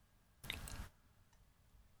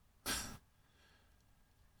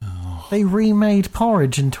 Oh. They remade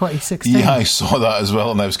Porridge in 2016. Yeah, I saw that as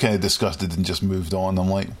well, and I was kind of disgusted and just moved on. I'm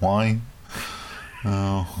like, why?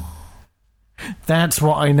 Oh. That's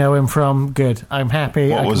what I know him from. Good. I'm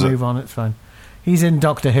happy. I can move on. It's fine. He's in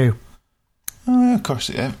Doctor Who. Oh, yeah, of course.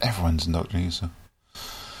 Everyone's in Doctor Who, so.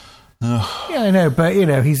 Oh. Yeah, I know, but,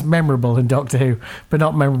 he's memorable in Doctor Who, but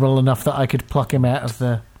not memorable enough that I could pluck him out of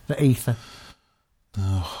the ether.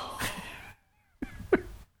 Oh.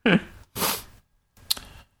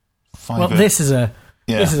 Well, this is a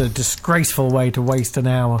disgraceful way to waste an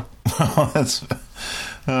hour. That's...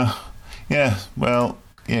 yeah, well...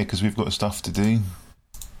 Yeah, because we've got stuff to do.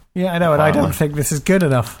 Yeah, I know, and I don't think this is good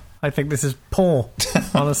enough. I think this is poor,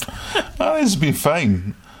 honestly. This has been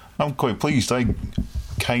fine. I'm quite pleased. I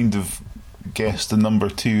kind of guessed the number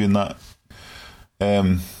 2 in that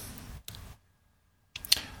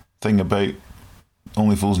thing about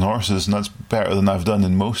Only Fools and Horses, and that's better than I've done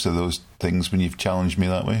in most of those things when you've challenged me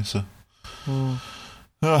that way. So,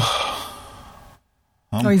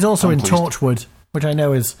 he's also in Torchwood, which I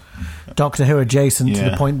know is Doctor Who adjacent to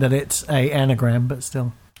the point that it's a anagram, but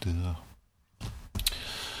still.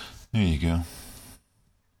 There you go.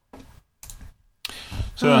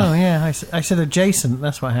 So, I said adjacent.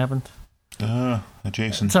 That's what happened.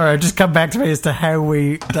 Adjacent. Sorry, I've just come back to me as to how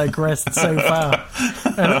we digressed so far.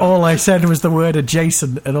 And all I said was the word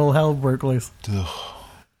adjacent, and all hell broke loose.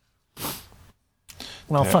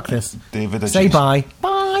 Well, fuck this. David, say bye.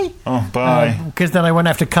 Bye. Oh, bye. Because then I won't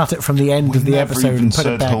have to cut it from the end of the episode and put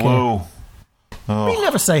it back hello. in. Oh. We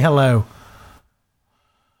never say hello.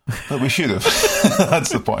 But we should have.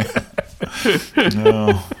 That's the point.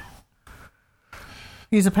 No.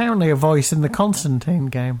 He's apparently a voice in the Constantine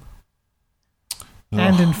game.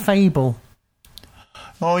 And in Fable.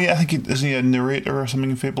 Oh, yeah, I think isn't he a narrator or something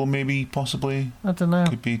in Fable, maybe, possibly? I don't know.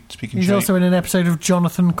 Could be speaking He's also in an episode of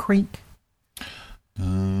Jonathan Creek.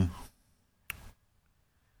 And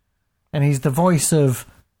he's the voice of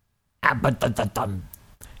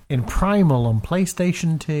in Primal on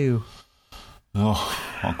PlayStation 2. Oh,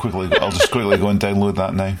 I'll just quickly go and download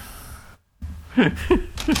that now.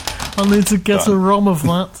 I'll need to get a ROM of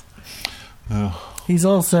that. Oh. He's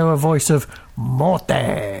also a voice of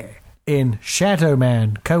Morte in Shadow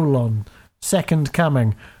Man, Second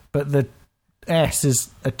Coming, but the S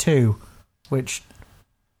is a 2, which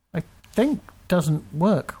I think doesn't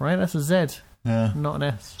work, right? That's a Z, not an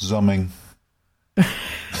S. Zumming.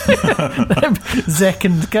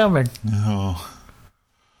 Second Coming. Oh.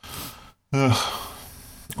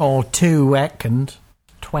 Or Twackend.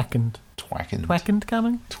 Coming? Twackend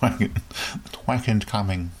Coming.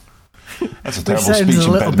 That's a terrible speech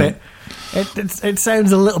impediment. It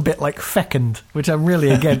sounds a little bit like feckend, which I'm really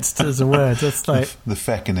against as a word. It's like the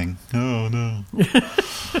feckening. Oh no.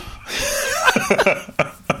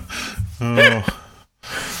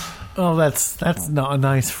 Oh, that's not a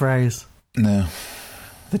nice phrase. No.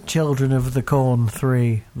 The Children of the Corn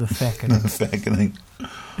 3, the feckening. The feckening.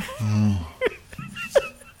 Oh.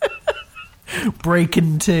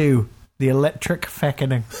 Breaking 2, the electric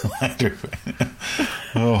feckening.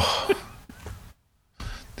 Oh.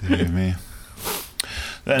 Dear me.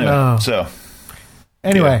 Anyway,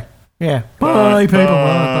 Anyway, yeah. Bye, people.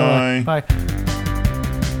 Bye. Bye.